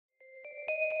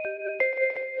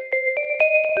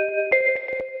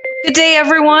Good day,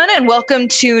 everyone, and welcome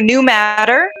to New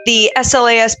Matter, the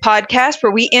SLAS podcast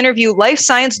where we interview life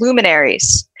science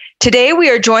luminaries. Today,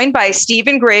 we are joined by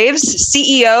Stephen Graves,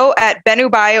 CEO at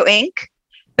BenuBio Inc.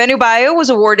 BenuBio was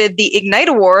awarded the Ignite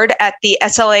Award at the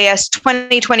SLAS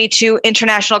 2022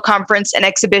 International Conference and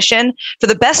Exhibition for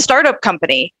the best startup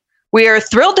company. We are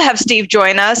thrilled to have Steve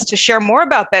join us to share more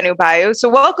about BenuBio. So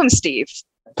welcome, Steve.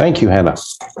 Thank you, Hannah.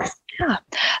 Yeah.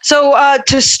 So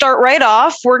to start right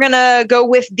off, we're going to go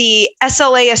with the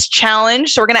SLAS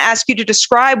challenge. So we're going to ask you to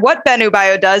describe what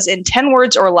BenuBio does in 10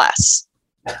 words or less.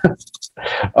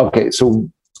 Okay, so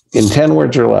in 10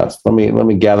 words or less, let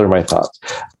me gather my thoughts.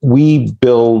 We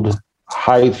build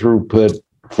high throughput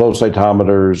flow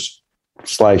cytometers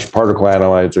 / particle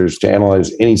analyzers to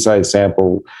analyze any size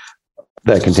sample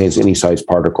that contains any size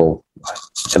particle,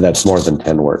 and that's more than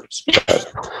 10 words.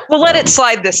 We'll let it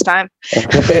slide this time.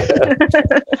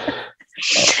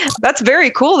 That's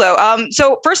very cool, though.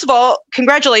 So first of all,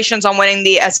 congratulations on winning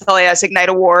the SLAS Ignite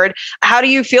Award. How do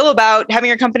you feel about having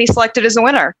your company selected as a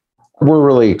winner? We're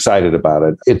really excited about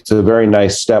it. It's a very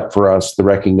nice step for us, the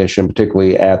recognition,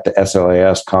 particularly at the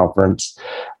SLAS conference.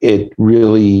 It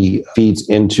really feeds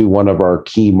into one of our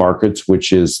key markets,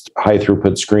 which is high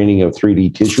throughput screening of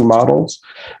 3D tissue models,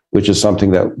 which is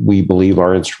something that we believe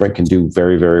our instrument can do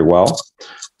very, very well.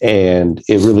 And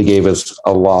it really gave us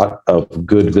a lot of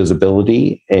good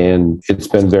visibility, and it's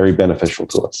been very beneficial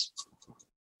to us.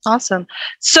 Awesome.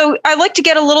 So I'd like to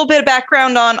get a little bit of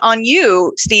background on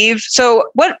you, Steve.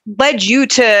 So what led you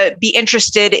to be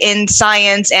interested in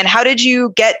science, and how did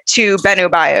you get to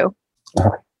BenuBio?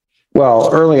 Well,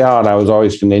 early on, I was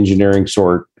always an engineering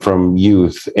sort from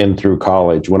youth and through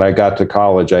college. When I got to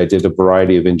college, I did a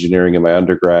variety of engineering in my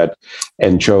undergrad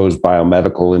and chose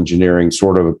biomedical engineering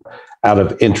sort of out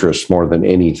of interest more than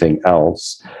anything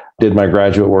else. Did my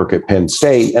graduate work at Penn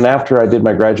State. And after I did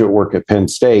my graduate work at Penn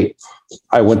State,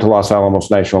 I went to Los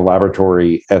Alamos National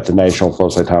Laboratory at the National Flow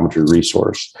Cytometry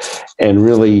Resource. And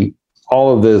really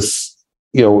all of this,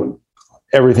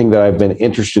 everything that I've been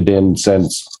interested in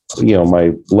since,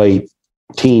 my late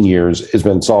teen years has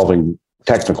been solving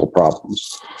technical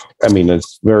problems. I mean,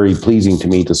 it's very pleasing to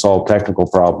me to solve technical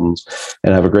problems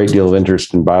and have a great deal of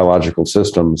interest in biological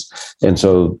systems. And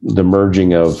so the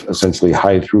merging of essentially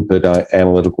high throughput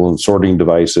analytical and sorting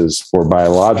devices for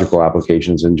biological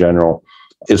applications in general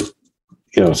is,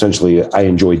 essentially I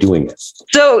enjoy doing it.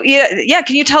 So yeah.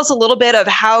 Can you tell us a little bit of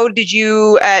how did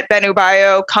you at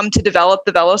BenuBio come to develop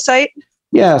the VeloCyte?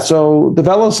 Yeah, so the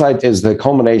VeloCyte is the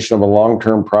culmination of a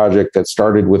long-term project that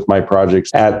started with my projects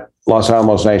at Los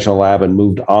Alamos National Lab and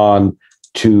moved on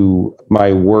to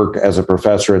my work as a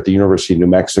professor at the University of New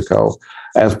Mexico.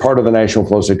 As part of the National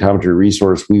Flow Cytometry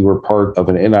Resource, we were part of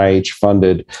an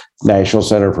NIH-funded National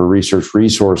Center for Research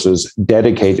Resources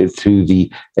dedicated to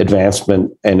the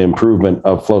advancement and improvement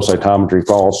of flow cytometry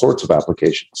for all sorts of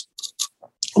applications.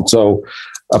 And so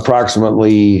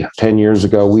approximately 10 years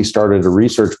ago, we started a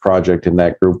research project in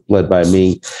that group led by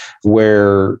me,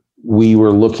 where we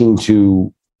were looking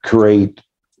to create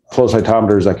flow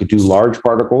cytometers that could do large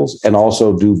particles and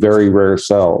also do very rare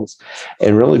cells.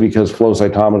 And really because flow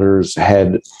cytometers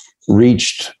had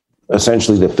reached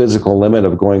essentially the physical limit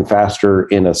of going faster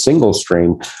in a single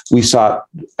stream, we sought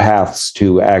paths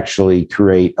to actually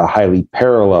create a highly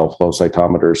parallel flow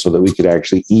cytometer so that we could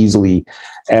actually easily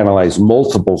analyze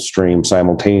multiple streams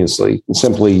simultaneously,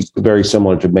 simply very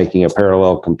similar to making a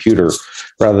parallel computer.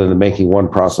 Rather than making one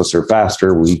processor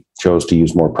faster, we chose to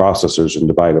use more processors and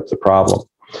divide up the problem.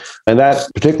 And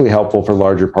that's particularly helpful for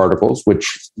larger particles,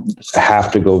 which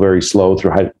have to go very slow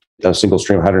through a single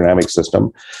stream hydrodynamic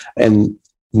system. And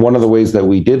one of the ways that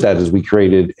we did that is we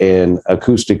created an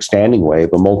acoustic standing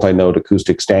wave, a multi-node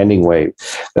acoustic standing wave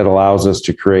that allows us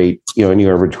to create,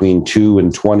 anywhere between 2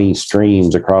 and 20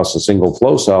 streams across a single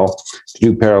flow cell to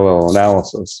do parallel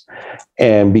analysis.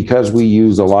 And because we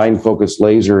use a line focused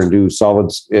laser and do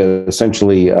solids,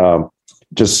 essentially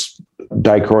just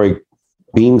dichroic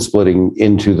beam splitting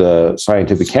into the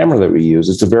scientific camera that we use,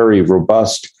 it's a very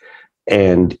robust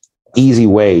and easy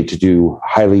way to do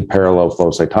highly parallel flow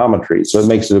cytometry. So it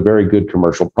makes it a very good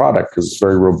commercial product because it's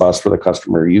very robust for the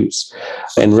customer use.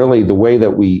 And really the way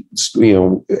that we,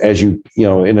 as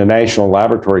in a national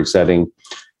laboratory setting,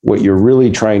 what you're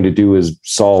really trying to do is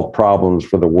solve problems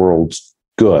for the world's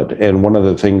good. And one of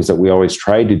the things that we always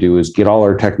try to do is get all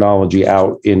our technology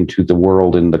out into the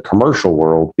world, in the commercial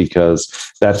world, because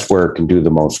that's where it can do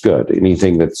the most good.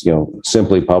 Anything that's,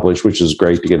 simply published, which is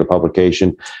great to get a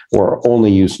publication, or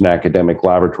only used in academic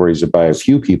laboratories by a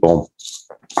few people,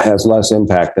 has less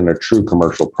impact than a true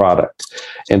commercial product.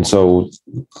 And so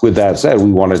with that said,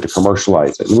 we wanted to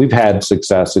commercialize it. And we've had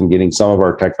success in getting some of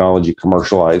our technology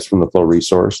commercialized from the Flow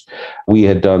Resource. We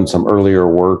had done some earlier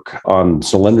work on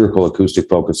cylindrical acoustic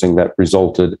focusing that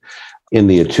resulted in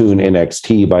the Attune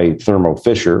NXT by Thermo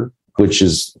Fisher, which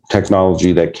is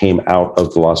technology that came out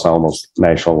of the Los Alamos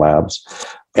National Labs.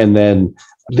 And then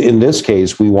in this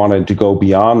case, we wanted to go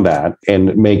beyond that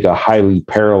and make a highly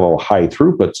parallel, high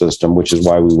throughput system, which is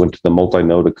why we went to the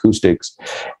multi-node acoustics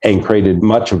and created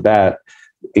much of that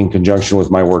in conjunction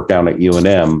with my work down at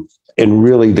UNM. And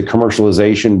really, the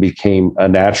commercialization became a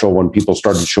natural when people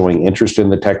started showing interest in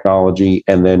the technology.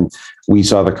 And then we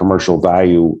saw the commercial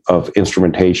value of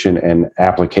instrumentation and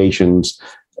applications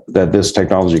that this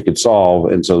technology could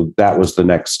solve. And so that was the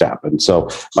next step. And so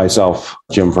myself,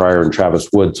 Jim Fryer, and Travis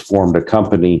Woods formed a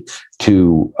company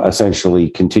to essentially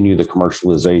continue the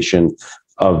commercialization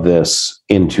of this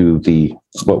into the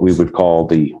what we would call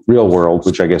the real world,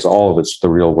 which I guess all of it's the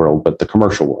real world, but the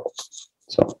commercial world.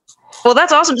 So, well,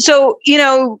 that's awesome. So,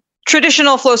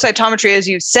 traditional flow cytometry, as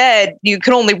you've said, you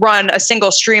can only run a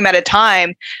single stream at a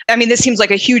time. I mean, this seems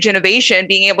like a huge innovation,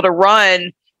 being able to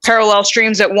run parallel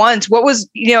streams at once. What was,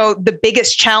 the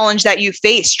biggest challenge that you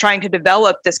faced trying to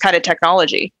develop this kind of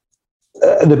technology?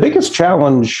 The biggest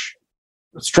challenge,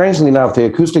 strangely enough, the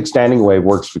acoustic standing wave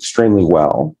works extremely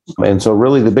well. And so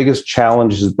really the biggest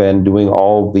challenge has been doing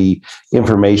all the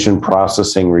information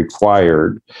processing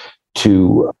required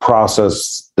to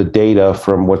process the data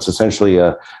from what's essentially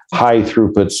a high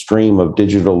throughput stream of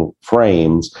digital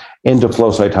frames into flow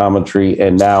cytometry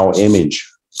and now image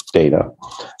data.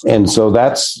 And so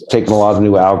that's taken a lot of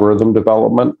new algorithm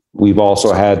development. We've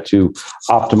also had to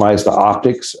optimize the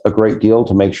optics a great deal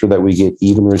to make sure that we get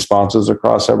even responses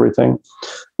across everything.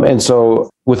 And so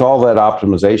with all that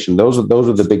optimization, those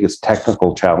are the biggest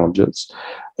technical challenges.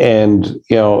 And,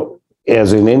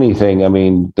 as in anything,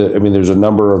 there's a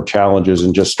number of challenges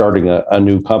in just starting a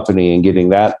new company and getting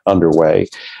that underway.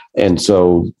 And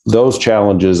so those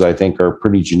challenges, I think, are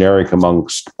pretty generic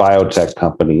amongst biotech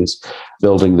companies,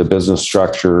 building the business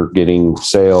structure, getting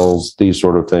sales, these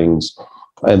sort of things.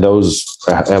 And those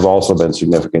have also been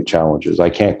significant challenges. I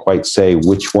can't quite say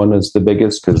which one is the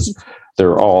biggest because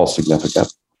they're all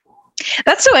significant.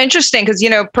 That's so interesting because,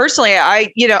 personally,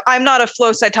 I'm not a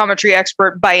flow cytometry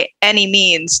expert by any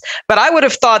means, but I would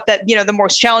have thought that, the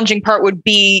most challenging part would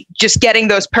be just getting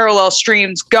those parallel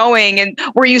streams going. And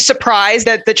were you surprised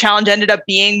that the challenge ended up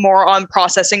being more on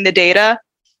processing the data?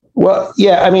 Well,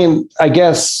 yeah, I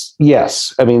guess,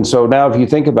 yes. So now if you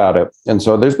think about it, and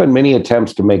so there's been many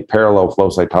attempts to make parallel flow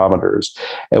cytometers.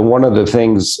 And one of the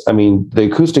things, the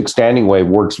acoustic standing wave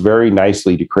works very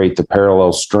nicely to create the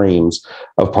parallel streams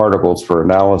of particles for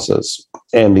analysis.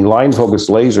 And the line focused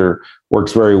laser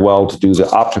works very well to do the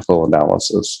optical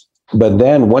analysis. But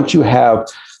then once you have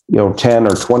 10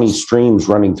 or 20 streams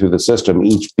running through the system,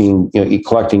 each being,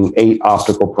 collecting 8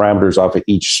 optical parameters off of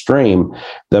each stream,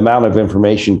 the amount of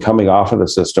information coming off of the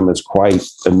system is quite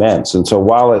immense. And so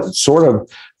while it sort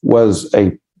of was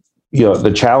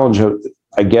the challenge of,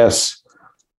 I guess,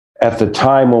 at the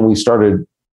time when we started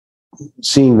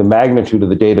seeing the magnitude of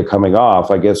the data coming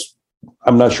off, I guess,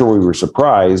 I'm not sure we were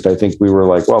surprised. I think we were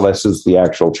like, well, this is the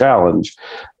actual challenge.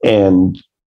 And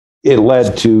it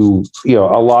led to,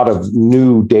 a lot of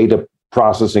new data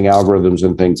processing algorithms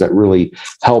and things that really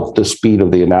helped the speed of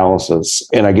the analysis.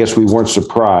 And I guess we weren't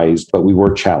surprised, but we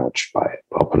were challenged by it.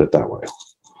 I'll put it that way.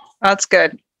 That's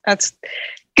good. That's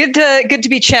good to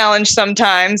be challenged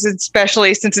sometimes,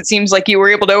 especially since it seems like you were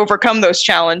able to overcome those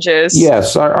challenges.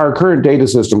 Yes, our current data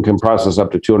system can process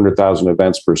up to 200,000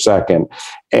 events per second.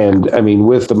 And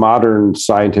with the modern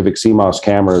scientific CMOS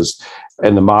cameras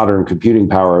and the modern computing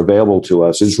power available to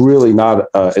us, it's really not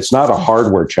it's not a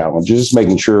hardware challenge. It's just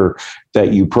making sure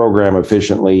that you program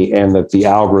efficiently and that the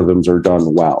algorithms are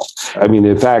done well.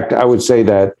 In fact, I would say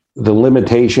that the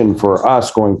limitation for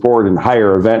us going forward in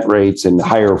higher event rates and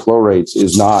higher flow rates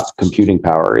is not computing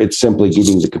power. It's simply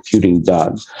getting the computing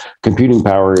done. Computing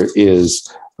power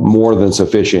is more than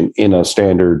sufficient in a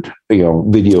standard,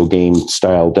 video game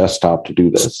style desktop to do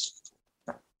this.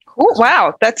 Oh,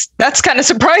 wow. That's kind of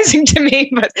surprising to me,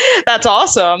 but that's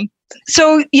awesome.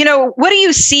 So, what do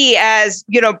you see as,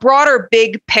 broader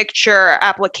big picture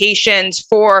applications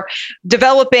for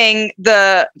developing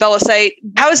the VeloCyte?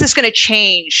 How is this going to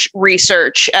change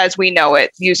research as we know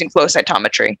it using flow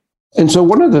cytometry? And so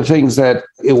one of the things that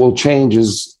it will change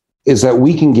is that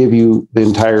we can give you the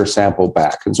entire sample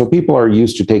back. And so people are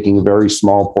used to taking a very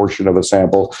small portion of a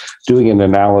sample, doing an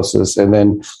analysis, and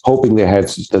then hoping they had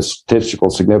the statistical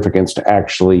significance to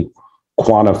actually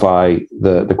quantify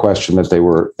the question that they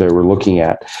were looking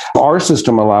at. Our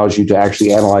system allows you to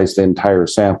actually analyze the entire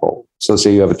sample. So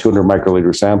say you have a 200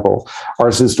 microliter sample,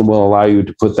 our system will allow you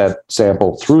to put that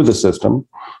sample through the system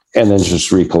and then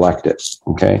just recollect it.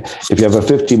 Okay. If you have a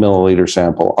 50 milliliter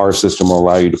sample, our system will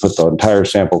allow you to put the entire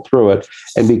sample through it.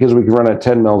 And because we can run at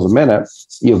 10 mils a minute,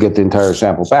 you'll get the entire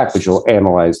sample back, but you'll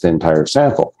analyze the entire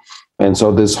sample. And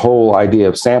so this whole idea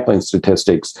of sampling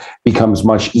statistics becomes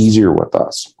much easier with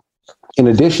us. In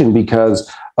addition, because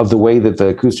of the way that the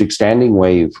acoustic standing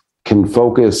wave can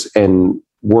focus and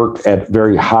work at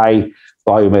very high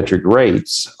volumetric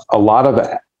rates, a lot of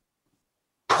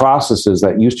processes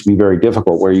that used to be very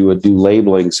difficult, where you would do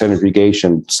labeling,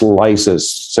 centrifugation,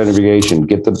 lysis, centrifugation,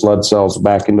 get the blood cells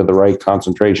back into the right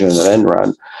concentration and then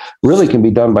run, really can be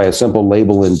done by a simple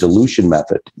label and dilution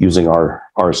method using our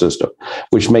system,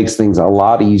 which makes things a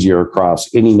lot easier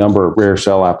across any number of rare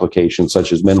cell applications,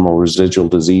 such as minimal residual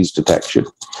disease detection.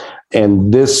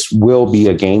 And this will be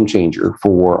a game changer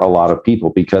for a lot of people,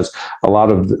 because a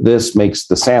lot of this makes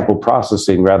the sample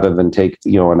processing, rather than take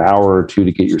an hour or two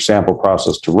to get your sample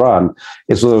process to run,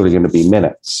 it's literally going to be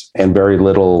minutes and very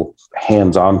little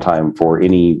hands-on time for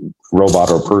any robot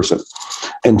or person.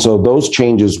 And so those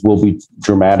changes will be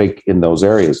dramatic in those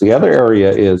areas. The other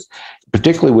area is,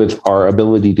 particularly with our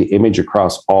ability to image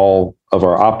across all of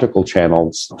our optical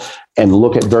channels and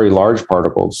look at very large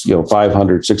particles,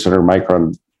 500, 600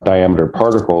 micron diameter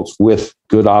particles with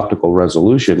good optical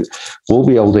resolution, we'll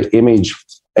be able to image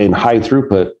in high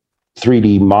throughput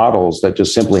 3D models that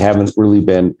just simply haven't really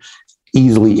been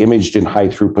easily imaged in high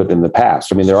throughput in the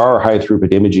past. I mean, there are high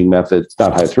throughput imaging methods,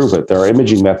 not high throughput, there are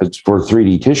imaging methods for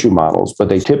 3D tissue models, but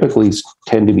they typically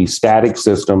tend to be static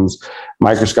systems,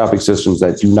 microscopic systems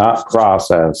that do not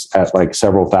process at like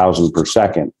several thousand per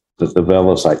second that the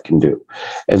VeloCyte can do.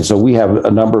 And so we have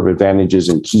a number of advantages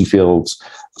in key fields,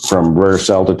 from rare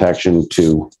cell detection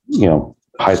to,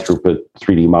 high throughput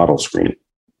 3D model screening,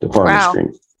 deformity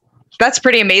screening. That's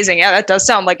pretty amazing. Yeah, that does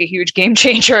sound like a huge game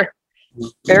changer.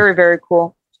 Very, very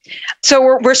cool.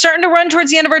 So we're starting to run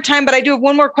towards the end of our time, but I do have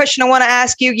one more question I want to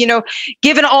ask you.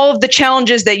 Given all of the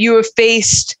challenges that you have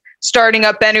faced starting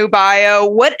up Benu Bio,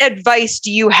 what advice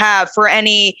do you have for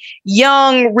any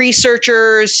young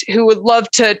researchers who would love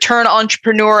to turn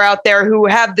entrepreneur out there, who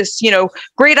have this,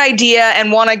 great idea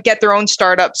and want to get their own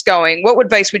startups going? What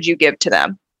advice would you give to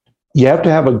them? You have to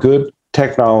have a good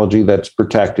technology that's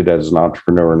protected as an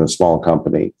entrepreneur in a small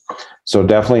company. So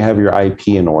definitely have your IP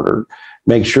in order.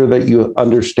 Make sure that you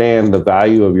understand the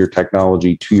value of your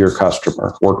technology to your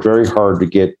customer. Work very hard to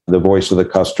get the voice of the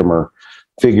customer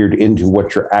figured into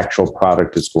what your actual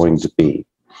product is going to be.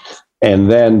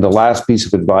 And then the last piece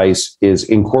of advice is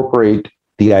incorporate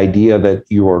the idea that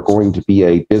you are going to be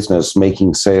a business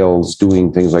making sales,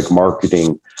 doing things like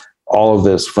marketing, all of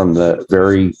this from the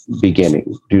very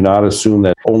beginning. Do not assume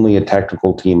that only a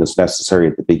technical team is necessary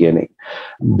at the beginning.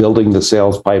 Building the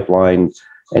sales pipeline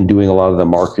and doing a lot of the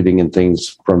marketing and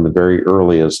things from the very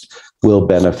earliest will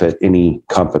benefit any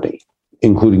company,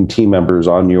 including team members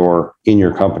in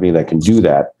your company that can do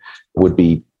that would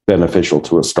be beneficial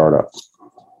to a startup.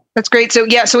 That's great. So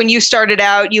when you started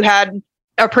out, you had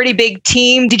a pretty big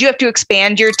team. Did you have to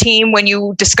expand your team when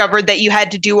you discovered that you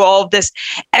had to do all of this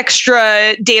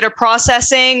extra data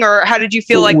processing, or how did you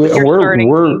feel like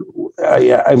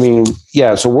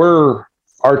So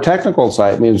our technical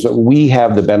side means that we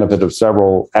have the benefit of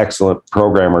several excellent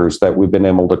programmers that we've been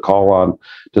able to call on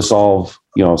to solve,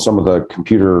 some of the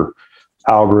computer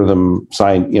algorithm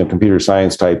science, computer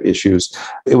science type issues.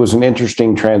 It was an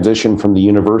interesting transition from the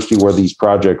university, where these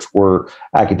projects were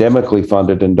academically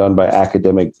funded and done by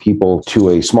academic people, to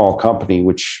a small company,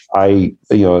 which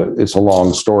it's a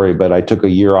long story, but I took a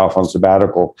year off on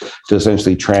sabbatical to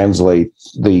essentially translate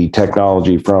the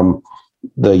technology from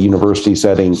the university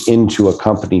setting into a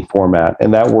company format.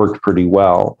 And that worked pretty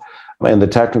well. And the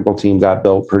technical team got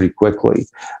built pretty quickly.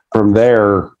 From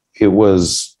there, it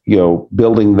was,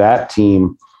 building that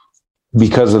team,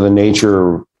 because of the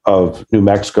nature of New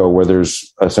Mexico, where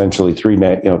there's essentially two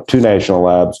national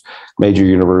labs, major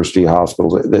university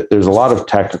hospitals. There's a lot of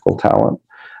technical talent,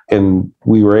 and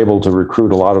we were able to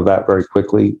recruit a lot of that very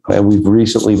quickly. And we've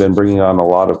recently been bringing on a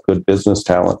lot of good business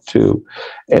talent too.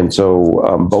 And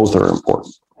so both are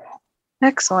important.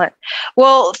 Excellent.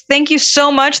 Well, thank you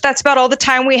so much. That's about all the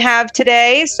time we have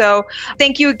today. So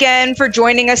thank you again for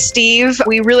joining us, Steve.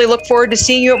 We really look forward to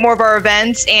seeing you at more of our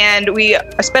events, and we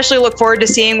especially look forward to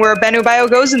seeing where Benu Bio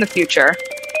goes in the future.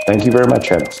 Thank you very much,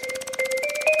 Hannah.